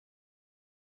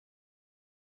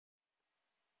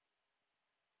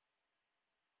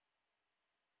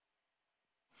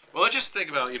Well, let's just think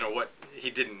about, what he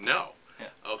didn't know. Yeah.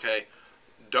 Okay,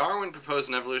 Darwin proposed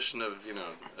an evolution of,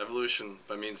 evolution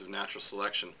by means of natural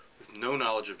selection with no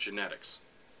knowledge of genetics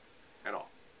at all.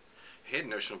 He had a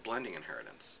notion of blending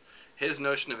inheritance. His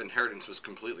notion of inheritance was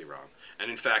completely wrong.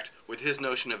 And in fact, with his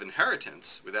notion of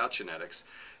inheritance without genetics,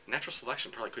 natural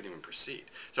selection probably couldn't even proceed.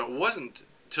 So it wasn't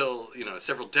till,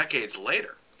 several decades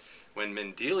later, when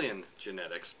Mendelian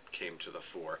genetics came to the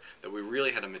fore, that we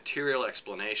really had a material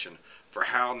explanation for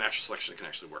how natural selection can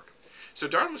actually work. So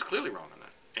Darwin was clearly wrong on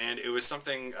that. And it was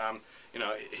something,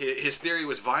 his theory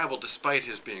was viable despite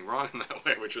his being wrong in that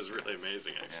way, which was really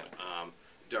amazing, actually. Yeah.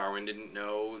 Darwin didn't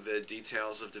know the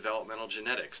details of developmental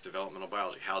genetics, developmental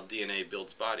biology, how DNA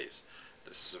builds bodies.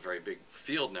 This is a very big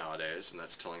field nowadays, and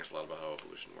that's telling us a lot about how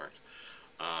evolution worked.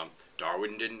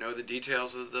 Darwin didn't know the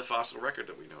details of the fossil record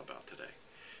that we know about today.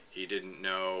 He didn't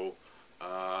know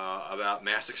about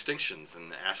mass extinctions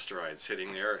and asteroids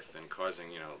hitting the Earth and causing,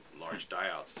 large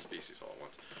die-outs of species all at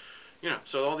once.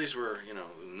 So all these were,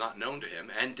 not known to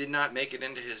him and did not make it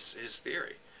into his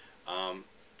theory.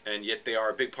 And yet they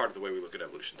are a big part of the way we look at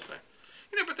evolution today.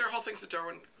 But there are whole things that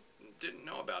Darwin didn't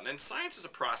know about. And science is a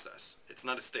process. It's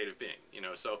not a state of being.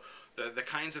 So the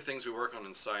kinds of things we work on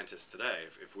in scientists today,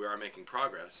 if we are making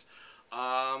progress,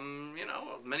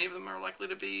 many of them are likely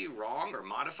to be wrong or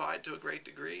modified to a great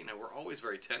degree. We're always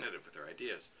very tentative with our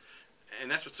ideas. And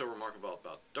that's what's so remarkable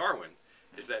about Darwin,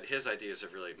 is that his ideas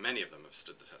have really, many of them have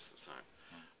stood the test of time.